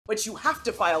but you have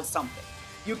to file something.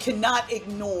 You cannot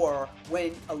ignore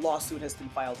when a lawsuit has been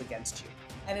filed against you.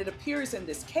 And it appears in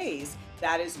this case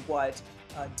that is what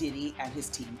Diddy and his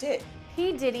team did.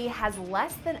 P. Diddy has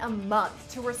less than a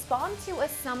month to respond to a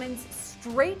summons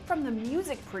straight from the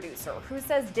music producer who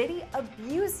says Diddy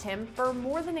abused him for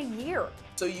more than a year.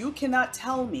 So you cannot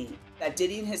tell me that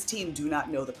Diddy and his team do not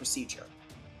know the procedure.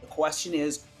 The question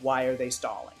is, why are they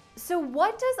stalling? So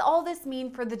what does all this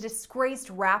mean for the disgraced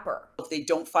rapper? If they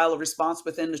don't file a response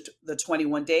within the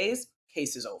 21 days,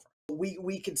 case is over.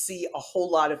 We could see a whole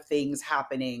lot of things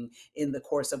happening in the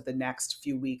course of the next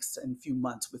few weeks and few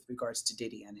months with regards to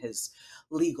Diddy and his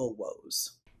legal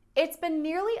woes. It's been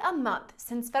nearly a month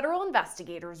since federal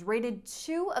investigators raided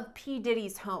 2 of P.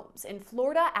 Diddy's homes in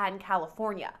Florida and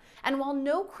California. And while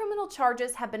no criminal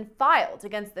charges have been filed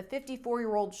against the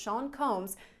 54-year-old Sean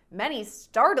Combs, many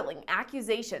startling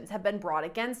accusations have been brought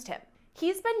against him.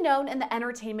 He's been known in the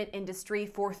entertainment industry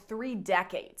for 3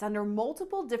 decades under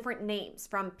multiple different names,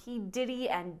 from P. Diddy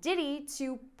and Diddy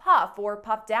to Puff or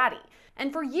Puff Daddy.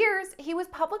 And for years, he was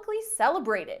publicly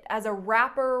celebrated as a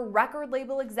rapper, record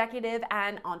label executive,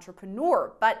 and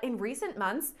entrepreneur. But in recent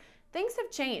months, things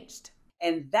have changed.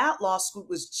 And that lawsuit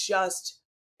was just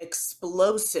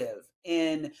explosive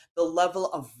in the level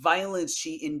of violence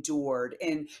she endured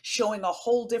and showing a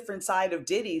whole different side of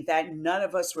Diddy that none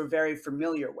of us were very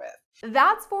familiar with.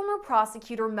 That's former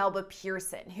prosecutor Melba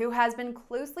Pearson, who has been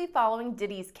closely following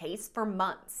Diddy's case for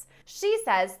months. She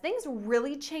says things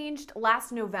really changed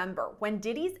last November when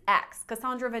Diddy's ex,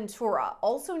 Cassandra Ventura,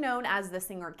 also known as the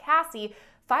singer Cassie,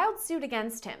 filed suit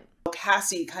against him.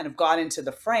 Cassie kind of got into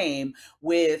the frame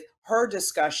with her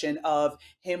discussion of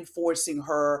him forcing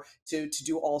her to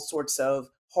do all sorts of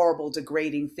horrible,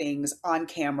 degrading things on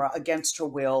camera against her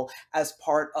will as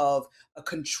part of a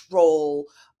control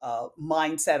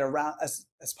mindset around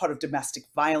as part of domestic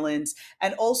violence,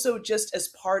 and also just as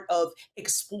part of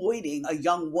exploiting a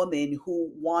young woman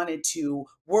who wanted to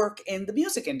work in the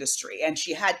music industry. And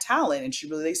she had talent and she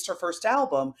released her first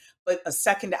album, but a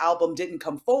second album didn't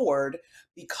come forward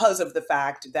because of the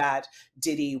fact that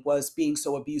Diddy was being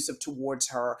so abusive towards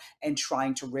her and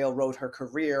trying to railroad her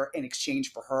career in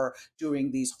exchange for her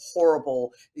doing these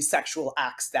sexual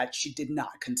acts that she did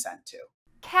not consent to.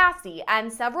 Cassie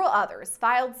and several others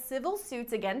filed civil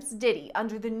suits against Diddy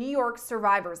under the New York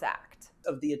Survivors Act.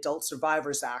 Of the Adult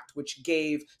Survivors Act, which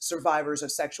gave survivors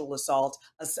of sexual assault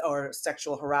or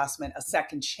sexual harassment a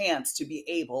second chance to be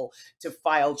able to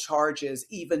file charges,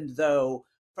 even though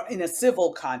in a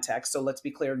civil context, so let's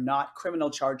be clear, not criminal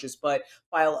charges, but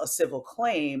file a civil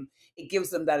claim. It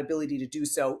gives them that ability to do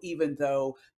so, even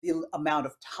though the amount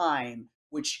of time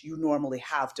which you normally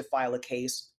have to file a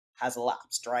case has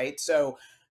elapsed, right? So,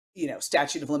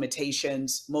 statute of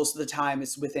limitations, most of the time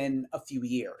it's within a few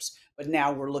years. But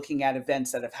now we're looking at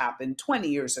events that have happened 20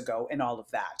 years ago and all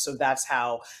of that. So that's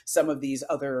how some of these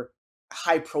other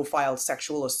high-profile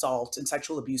sexual assault and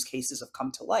sexual abuse cases have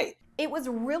come to light. It was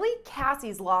really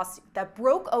Cassie's lawsuit that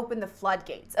broke open the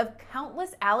floodgates of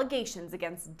countless allegations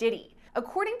against Diddy.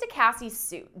 According to Cassie's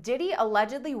suit, Diddy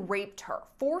allegedly raped her,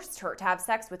 forced her to have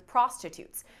sex with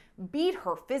prostitutes, beat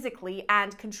her physically,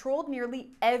 and controlled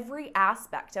nearly every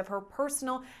aspect of her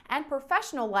personal and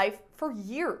professional life for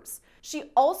years.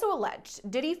 She also alleged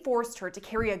Diddy forced her to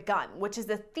carry a gun, which is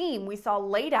a theme we saw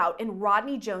laid out in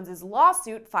Rodney Jones's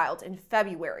lawsuit filed in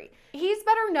February. He's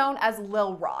better known as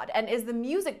Lil Rod and is the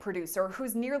music producer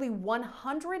whose nearly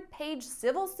 100-page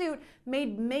civil suit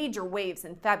made major waves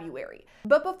in February.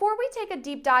 But before we take a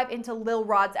deep dive into Lil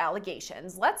Rod's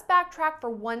allegations, let's backtrack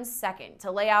for 1 second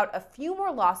to lay out a few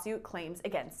more lawsuit claims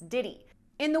against Diddy.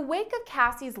 In the wake of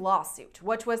Cassie's lawsuit,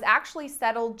 which was actually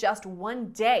settled just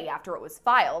 1 day after it was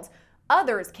filed,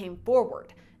 others came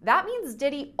forward. That means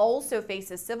Diddy also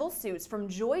faces civil suits from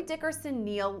Joy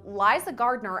Dickerson-Neal, Liza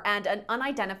Gardner, and an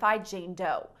unidentified Jane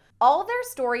Doe. All their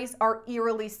stories are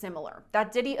eerily similar,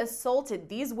 that Diddy assaulted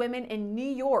these women in New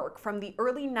York from the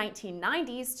early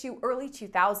 1990s to early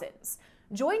 2000s.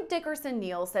 Joy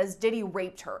Dickerson-Neal says Diddy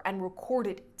raped her and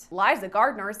recorded it. Liza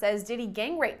Gardner says Diddy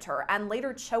gang raped her and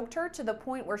later choked her to the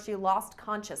point where she lost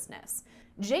consciousness.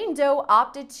 Jane Doe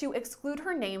opted to exclude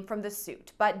her name from the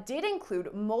suit, but did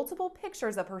include multiple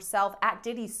pictures of herself at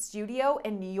Diddy's studio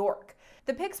in New York.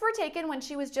 The pics were taken when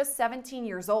she was just 17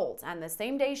 years old, and the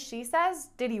same day she says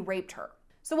Diddy raped her.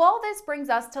 So all this brings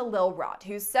us to Lil Rod,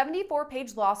 whose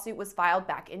 74-page lawsuit was filed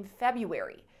back in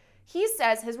February. He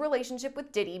says his relationship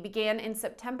with Diddy began in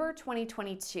September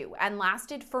 2022 and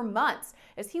lasted for months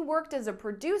as he worked as a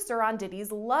producer on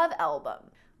Diddy's Love album.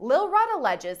 Lil Rod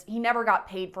alleges he never got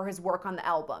paid for his work on the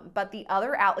album, but the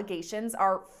other allegations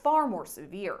are far more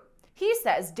severe. He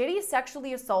says Diddy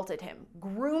sexually assaulted him,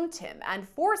 groomed him, and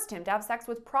forced him to have sex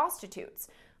with prostitutes.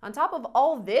 On top of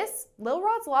all this, Lil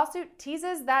Rod's lawsuit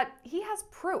teases that he has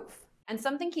proof. And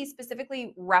something he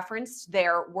specifically referenced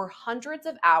there were hundreds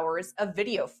of hours of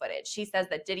video footage. He says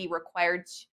that Diddy required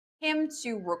him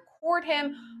to record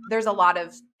him. There's a lot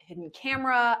of hidden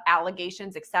camera,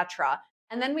 allegations, etc.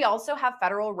 And then we also have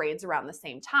federal raids around the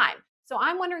same time. So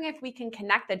I'm wondering if we can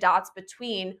connect the dots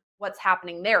between what's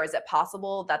happening there. Is it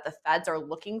possible that the feds are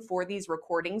looking for these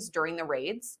recordings during the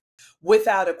raids?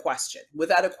 Without a question.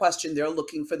 Without a question, they're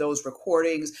looking for those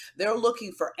recordings. They're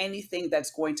looking for anything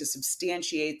that's going to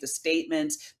substantiate the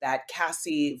statements that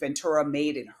Cassie Ventura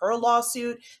made in her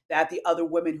lawsuit, that the other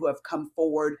women who have come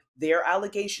forward, their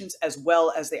allegations, as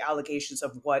well as the allegations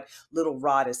of what Lil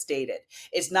Rod has stated.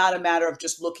 It's not a matter of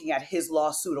just looking at his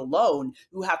lawsuit alone.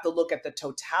 You have to look at the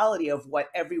totality of what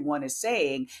everyone is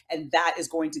saying, and that is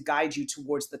going to guide you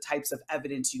towards the types of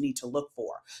evidence you need to look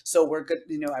for. So we're good.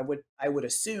 I would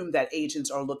assume that agents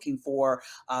are looking for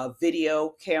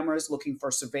video cameras, looking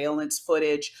for surveillance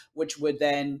footage, which would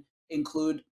then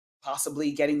include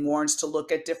possibly getting warrants to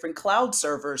look at different cloud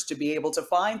servers to be able to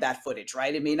find that footage,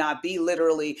 right? It may not be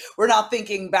literally, we're not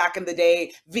thinking back in the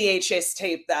day VHS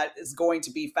tape that is going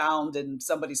to be found in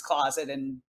somebody's closet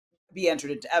and be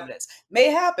entered into evidence.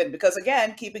 May happen because,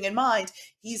 again, keeping in mind,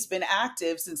 he's been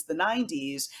active since the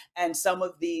 90s, and some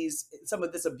of this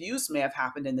abuse may have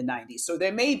happened in the 90s. So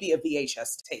there may be a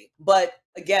VHS tape. But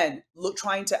again,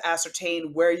 trying to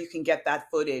ascertain where you can get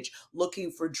that footage, looking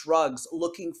for drugs,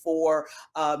 looking for,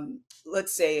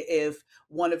 let's say if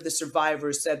one of the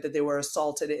survivors said that they were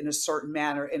assaulted in a certain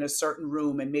manner in a certain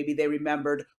room, and maybe they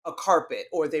remembered a carpet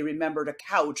or they remembered a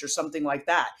couch or something like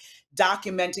that,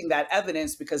 documenting that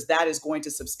evidence, because that is going to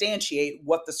substantiate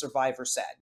what the survivor said.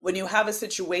 When you have a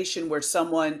situation where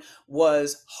someone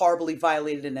was horribly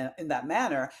violated in that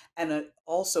manner, and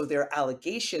also there are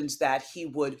allegations that he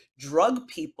would drug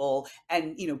people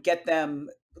and get them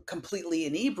completely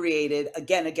inebriated,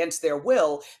 again against their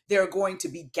will, there are going to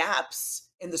be gaps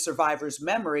in the survivor's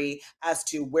memory as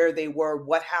to where they were,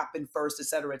 what happened first, et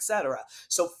cetera, et cetera.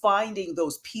 So finding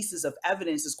those pieces of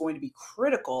evidence is going to be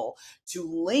critical to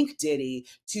link Diddy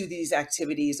to these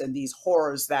activities and these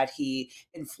horrors that he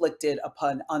inflicted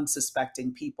upon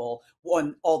unsuspecting people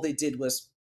when all they did was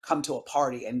come to a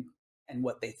party and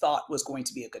what they thought was going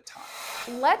to be a good time.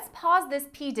 Let's pause this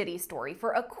P. Diddy story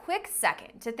for a quick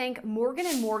second to thank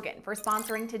Morgan & Morgan for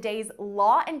sponsoring today's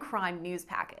Law and Crime news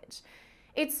package.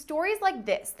 It's stories like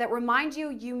this that remind you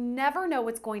you never know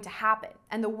what's going to happen,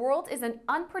 and the world is an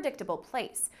unpredictable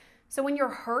place. So when you're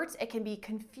hurt, it can be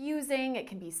confusing, it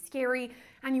can be scary,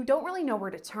 and you don't really know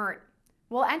where to turn.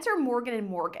 Well, enter Morgan &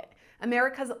 Morgan,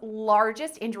 America's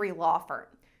largest injury law firm.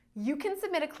 You can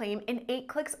submit a claim in 8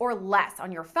 clicks or less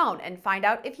on your phone and find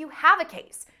out if you have a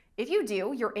case. If you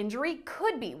do, your injury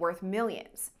could be worth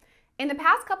millions. In the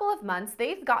past couple of months,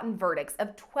 they've gotten verdicts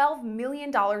of $12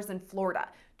 million in Florida,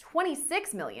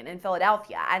 $26 million in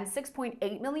Philadelphia, and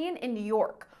 $6.8 million in New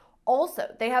York.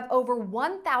 Also, they have over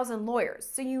 1,000 lawyers,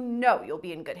 so you know you'll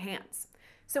be in good hands.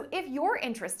 So if you're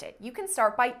interested, you can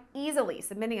start by easily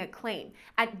submitting a claim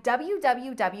at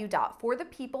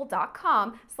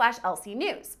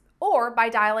www.forthepeople.com/LCnews or by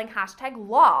dialing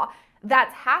 #law,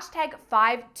 that's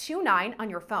 #529 on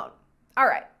your phone. All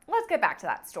right, let's get back to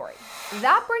that story.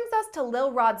 That brings us to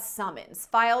Lil Rod's summons,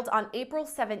 filed on April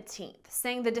 17th,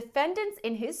 saying the defendants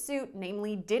in his suit,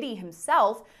 namely Diddy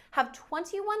himself, have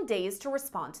 21 days to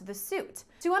respond to the suit.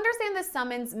 To understand the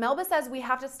summons, Melba says we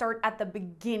have to start at the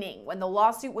beginning, when the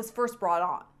lawsuit was first brought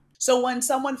on. So when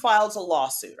someone files a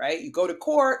lawsuit, right, you go to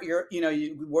court, you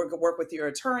work with your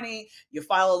attorney, you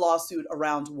file a lawsuit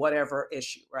around whatever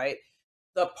issue, right?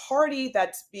 The party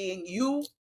that's the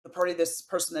party this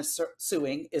person that's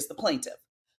suing is the plaintiff.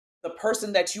 The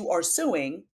person that you are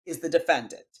suing is the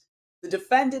defendant. The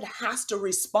defendant has to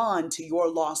respond to your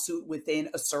lawsuit within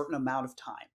a certain amount of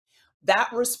time.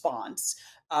 That response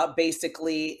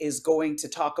basically is going to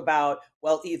talk about,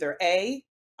 well, either A,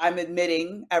 I'm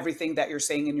admitting everything that you're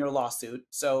saying in your lawsuit.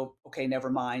 So, okay, never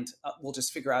mind. We'll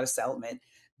just figure out a settlement.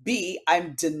 B,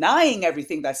 I'm denying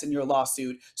everything that's in your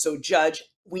lawsuit. So, judge,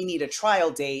 we need a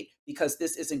trial date because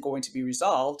this isn't going to be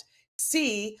resolved.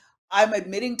 C, I'm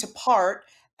admitting to part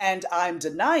and I'm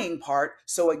denying part.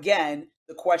 So, again,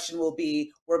 the question will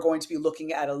be, we're going to be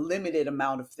looking at a limited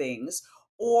amount of things.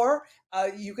 Or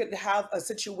you could have a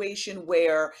situation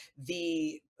where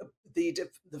the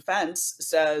defense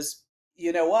says,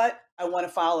 you know what, I want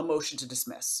to file a motion to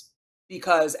dismiss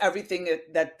because everything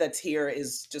that's here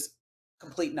is just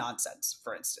complete nonsense,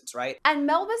 for instance, right? And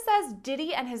Melba says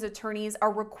Diddy and his attorneys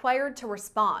are required to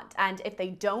respond, and if they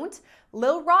don't,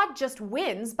 Lil Rod just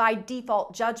wins by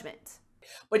default judgment.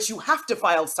 But you have to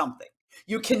file something.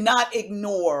 You cannot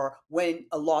ignore when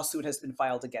a lawsuit has been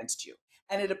filed against you.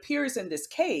 And it appears in this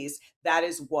case that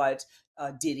is what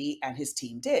Diddy and his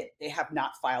team did. They have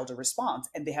not filed a response,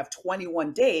 and they have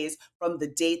 21 days from the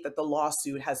date that the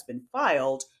lawsuit has been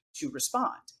filed to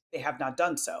respond. They have not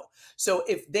done so. So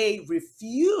if they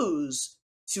refuse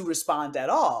to respond at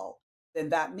all, then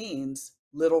that means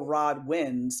Little Rod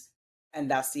wins,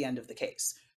 and that's the end of the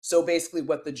case. So basically,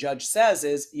 what the judge says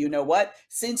is, you know what?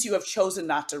 Since you have chosen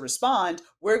not to respond,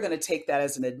 we're going to take that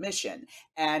as an admission.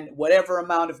 And whatever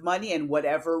amount of money and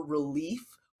whatever relief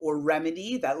or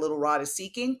remedy that Little Rod is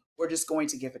seeking, we're just going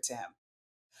to give it to him.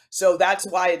 So that's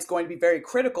why it's going to be very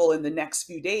critical in the next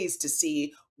few days to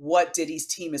see what Diddy's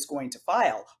team is going to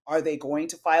file. Are they going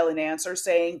to file an answer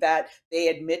saying that they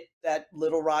admit that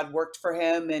Little Rod worked for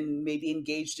him and maybe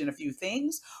engaged in a few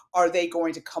things? Are they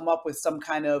going to come up with some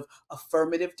kind of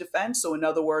affirmative defense? So in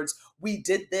other words, we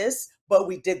did this, but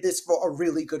we did this for a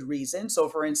really good reason. So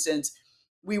for instance,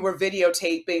 we were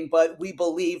videotaping, but we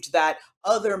believed that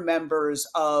other members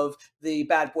of the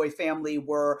Bad Boy family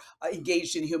were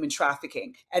engaged in human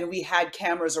trafficking. And we had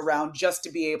cameras around just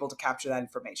to be able to capture that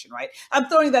information, right? I'm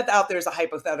throwing that out there as a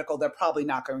hypothetical. They're probably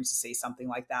not going to say something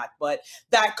like that, but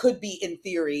that could be, in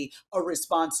theory, a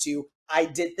response to, I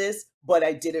did this, but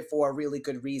I did it for a really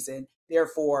good reason.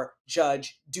 Therefore,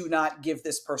 judge, do not give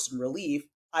this person relief.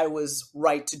 I was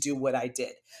right to do what I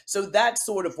did. So that's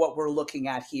sort of what we're looking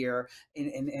at here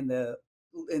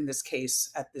in this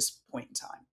case at this point in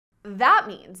time. That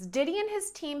means Diddy and his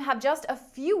team have just a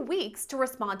few weeks to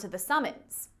respond to the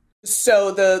summons.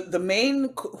 So the main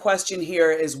question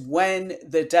here is when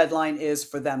the deadline is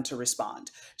for them to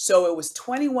respond. So it was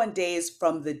 21 days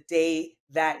from the day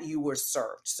that you were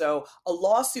served. So a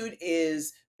lawsuit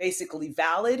is basically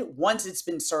valid once it's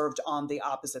been served on the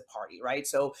opposite party, right?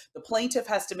 So the plaintiff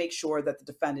has to make sure that the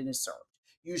defendant is served.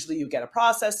 Usually you get a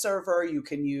process server, you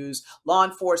can use law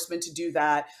enforcement to do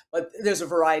that, but there's a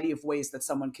variety of ways that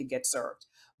someone can get served.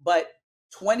 But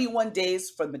 21 days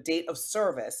from the date of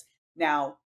service.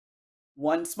 Now,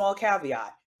 one small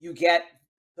caveat, you get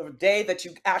the day that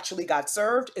you actually got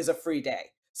served is a free day.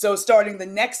 So starting the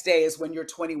next day is when your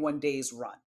 21 days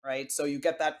run, right? So you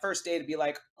get that first day to be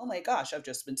like, oh my gosh, I've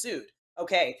just been sued.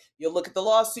 Okay, you look at the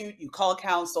lawsuit, you call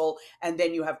counsel, and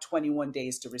then you have 21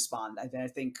 days to respond. And then I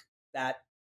think that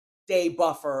day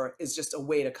buffer is just a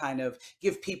way to kind of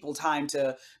give people time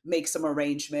to make some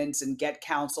arrangements and get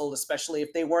counsel, especially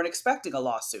if they weren't expecting a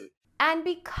lawsuit. And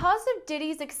because of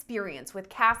Diddy's experience with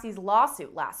Cassie's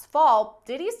lawsuit last fall,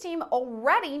 Diddy's team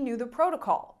already knew the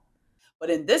protocol. But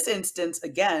in this instance,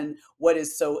 again, what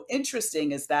is so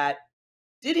interesting is that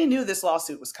Diddy knew this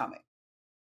lawsuit was coming.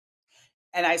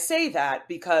 And I say that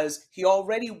because he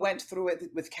already went through it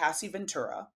with Cassie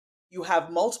Ventura. You have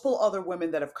multiple other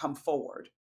women that have come forward.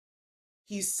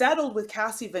 He settled with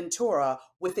Cassie Ventura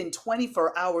within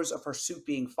 24 hours of her suit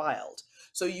being filed.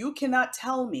 So you cannot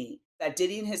tell me that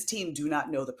Diddy and his team do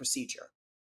not know the procedure.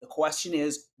 The question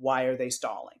is, why are they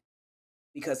stalling?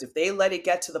 Because if they let it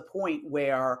get to the point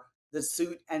where the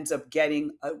suit ends up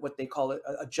getting what they call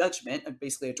a judgment,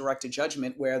 basically a directed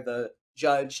judgment, where the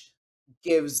judge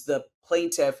gives the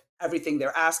plaintiff everything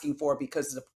they're asking for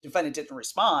because the defendant didn't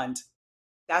respond,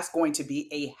 that's going to be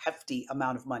a hefty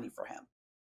amount of money for him.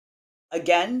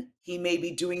 Again, he may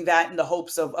be doing that in the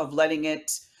hopes of letting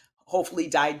it hopefully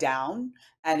die down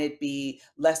and it be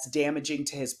less damaging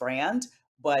to his brand,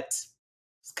 but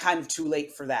it's kind of too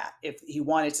late for that. If he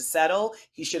wanted to settle,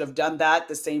 he should have done that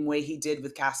the same way he did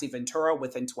with Cassie Ventura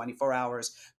within 24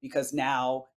 hours, because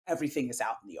now everything is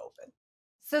out in the open.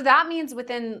 So that means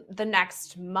within the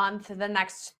next month, the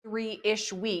next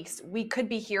 3-ish weeks, we could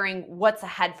be hearing what's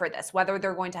ahead for this, whether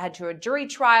they're going to head to a jury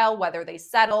trial, whether they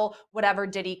settle, whatever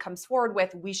Diddy comes forward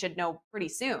with, we should know pretty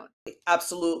soon.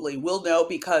 Absolutely. We'll know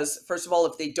because, first of all,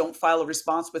 if they don't file a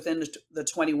response within the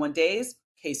 21 days,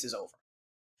 case is over.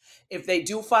 If they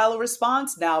do file a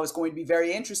response, now it's going to be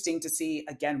very interesting to see,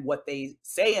 again, what they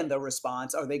say in the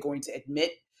response. Are they going to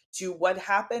admit to what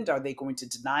happened? Are they going to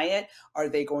deny it? Are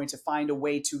they going to find a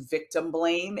way to victim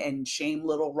blame and shame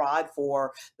Lil Rod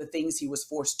for the things he was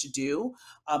forced to do?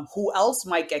 Who else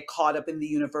might get caught up in the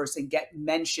universe and get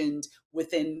mentioned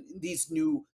within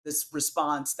this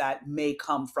response that may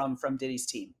come from Diddy's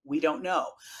team? We don't know.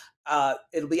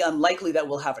 It'll be unlikely that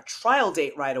we'll have a trial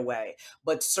date right away,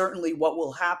 but certainly what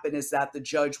will happen is that the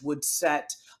judge would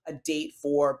set a date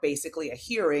for basically a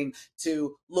hearing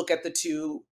to look at the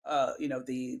two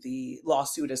the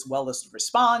lawsuit as well as the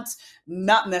response,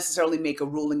 not necessarily make a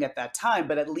ruling at that time,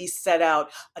 but at least set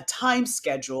out a time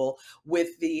schedule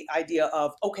with the idea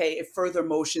of, okay, if further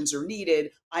motions are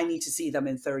needed, I need to see them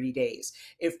in 30 days.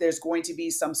 If there's going to be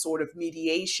some sort of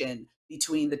mediation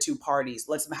between the two parties,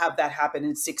 let's have that happen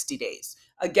in 60 days.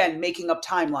 Again, making up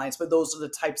timelines, but those are the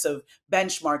types of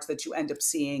benchmarks that you end up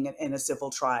seeing in a civil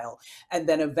trial. And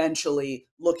then eventually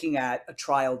looking at a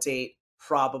trial date,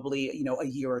 probably, a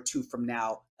year or two from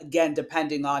now, again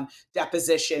depending on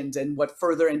depositions and what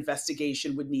further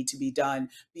investigation would need to be done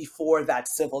before that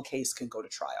civil case can go to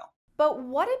trial. But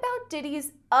what about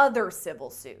Diddy's other civil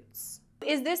suits?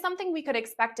 Is this something we could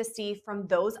expect to see from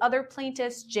those other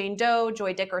plaintiffs, Jane Doe,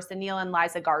 Joy Dickerson Neal, and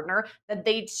Liza Gardner, that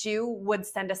they too would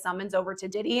send a summons over to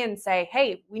Diddy and say,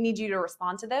 hey, we need you to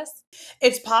respond to this?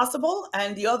 It's possible.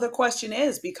 And the other question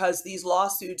is, because these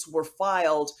lawsuits were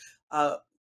filed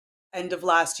end of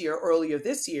last year, earlier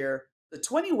this year, the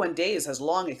 21 days has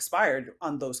long expired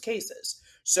on those cases.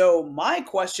 So my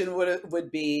question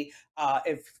would be,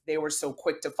 if they were so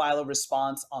quick to file a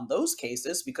response on those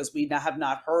cases, because we have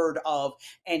not heard of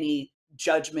any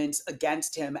judgments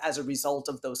against him as a result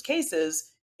of those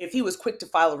cases. If he was quick to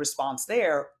file a response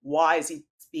there, why is he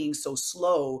being so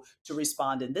slow to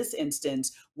respond in this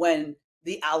instance when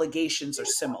the allegations are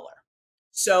similar?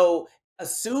 So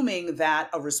assuming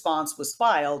that a response was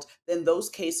filed, then those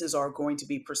cases are going to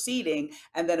be proceeding.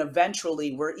 And then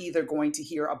eventually we're either going to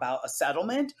hear about a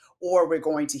settlement or we're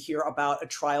going to hear about a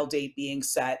trial date being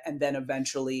set. And then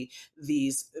eventually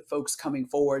these folks coming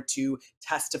forward to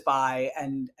testify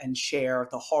and share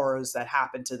the horrors that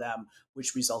happened to them,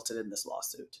 which resulted in this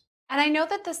lawsuit. And I know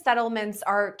that the settlements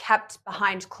are kept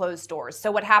behind closed doors. So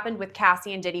what happened with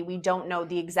Cassie and Diddy, we don't know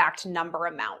the exact number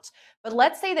amount. But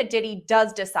let's say that Diddy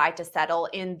does decide to settle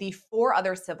in the 4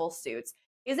 other civil suits.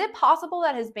 Is it possible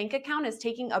that his bank account is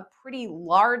taking a pretty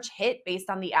large hit based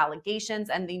on the allegations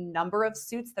and the number of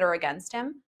suits that are against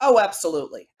him? Oh,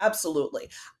 absolutely. Absolutely.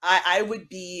 I would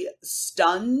be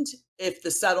stunned if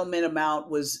the settlement amount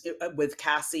was with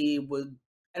Cassie would,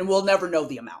 and we'll never know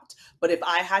the amount. But if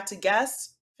I had to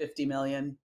guess, 50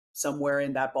 million, somewhere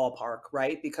in that ballpark,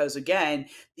 right? Because again,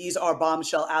 these are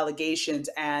bombshell allegations,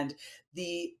 and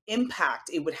the impact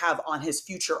it would have on his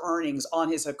future earnings,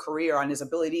 on his career, on his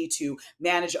ability to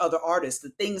manage other artists,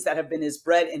 the things that have been his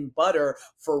bread and butter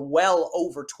for well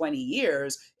over 20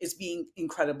 years, is being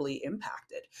incredibly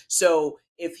impacted. So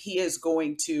if he is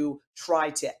going to try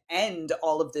to end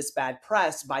all of this bad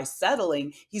press by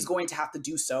settling, he's going to have to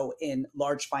do so in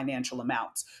large financial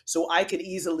amounts. So I could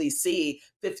easily see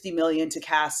 50 million to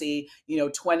Cassie,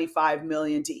 25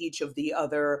 million to each of the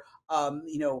other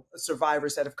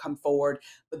survivors that have come forward.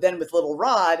 But then with Lil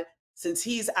Rod, since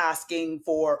he's asking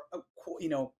for,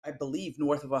 I believe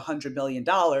north of $100 million,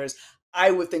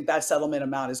 I would think that settlement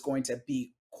amount is going to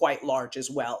be quite large as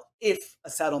well, if a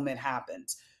settlement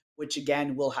happens, which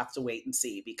again, we'll have to wait and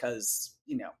see, because,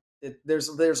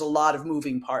 there's a lot of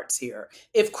moving parts here.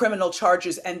 If criminal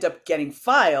charges end up getting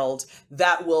filed,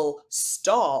 that will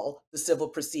stall the civil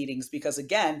proceedings, because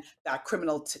again, that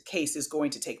criminal case is going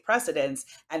to take precedence.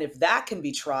 And if that can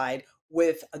be tried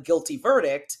with a guilty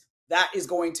verdict, that is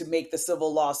going to make the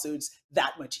civil lawsuits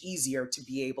that much easier to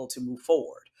be able to move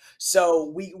forward.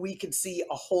 So we could see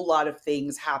a whole lot of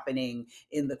things happening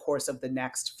in the course of the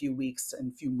next few weeks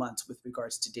and few months with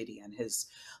regards to Diddy and his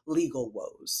legal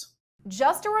woes.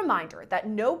 Just a reminder that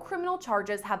no criminal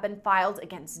charges have been filed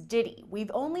against Diddy.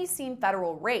 We've only seen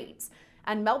federal raids,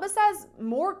 and Melba says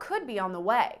more could be on the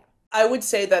way. I would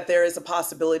say that there is a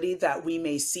possibility that we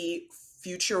may see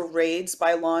future raids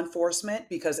by law enforcement,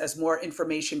 because as more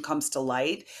information comes to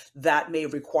light, that may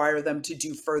require them to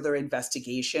do further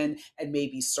investigation and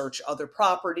maybe search other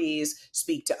properties,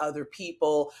 speak to other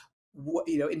people.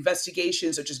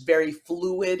 Investigations are just very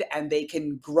fluid, and they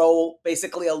can grow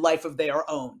basically a life of their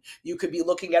own. You could be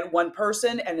looking at one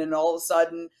person and then all of a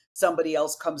sudden somebody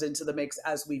else comes into the mix,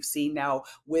 as we've seen now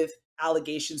with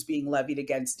allegations being levied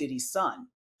against Diddy's son,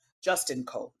 Justin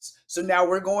Combs. So now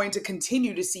we're going to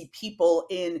continue to see people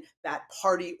in that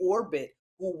party orbit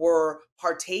who were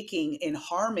partaking in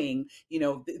harming,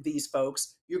 these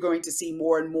folks. You're going to see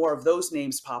more and more of those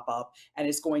names pop up, and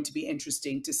it's going to be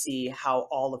interesting to see how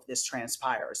all of this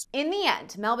transpires. In the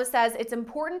end, Melba says it's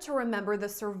important to remember the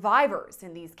survivors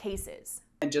in these cases.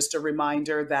 And just a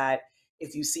reminder that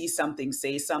if you see something,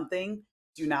 say something.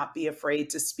 Do not be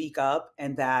afraid to speak up,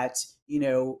 and that,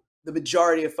 the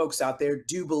majority of folks out there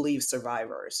do believe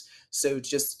survivors. So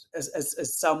just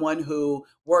as someone who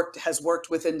has worked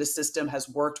within the system, has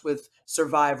worked with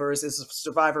survivors, as a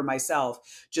survivor myself,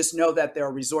 just know that there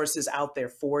are resources out there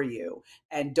for you,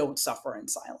 and don't suffer in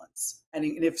silence. And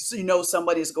if you know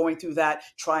somebody is going through that,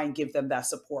 try and give them that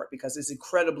support, because it's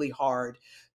incredibly hard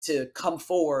to come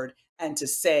forward and to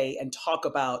say and talk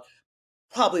about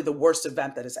probably the worst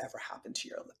event that has ever happened to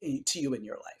you in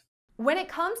your life. When it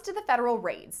comes to the federal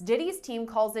raids, Diddy's team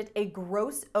calls it a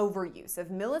gross overuse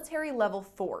of military-level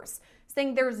force,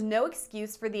 saying there's no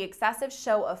excuse for the excessive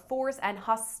show of force and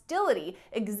hostility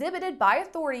exhibited by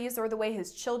authorities or the way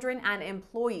his children and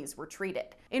employees were treated.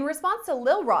 In response to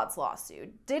Lil Rod's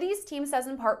lawsuit, Diddy's team says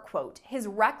in part, quote, his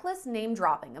reckless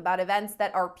name-dropping about events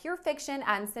that are pure fiction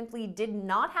and simply did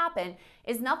not happen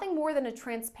is nothing more than a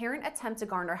transparent attempt to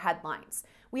garner headlines.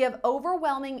 We have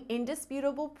overwhelming,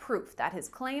 indisputable proof that his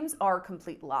claims are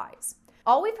complete lies.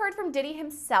 All we've heard from Diddy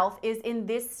himself is in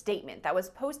this statement that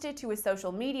was posted to his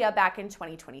social media back in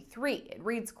 2023. It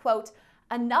reads, quote,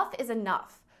 enough is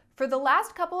enough. For the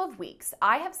last couple of weeks,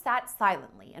 I have sat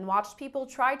silently and watched people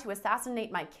try to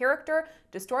assassinate my character,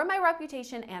 destroy my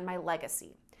reputation and my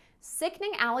legacy.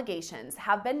 Sickening allegations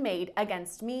have been made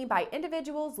against me by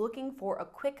individuals looking for a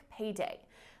quick payday.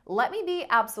 Let me be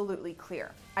absolutely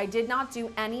clear. I did not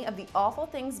do any of the awful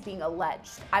things being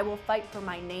alleged. I will fight for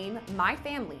my name, my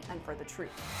family, and for the truth.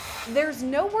 There's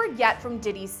no word yet from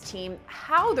Diddy's team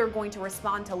how they're going to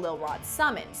respond to Lil Rod's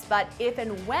summons, but if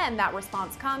and when that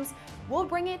response comes, we'll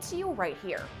bring it to you right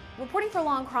here. Reporting for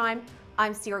Law&Crime,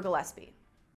 I'm Gillespie.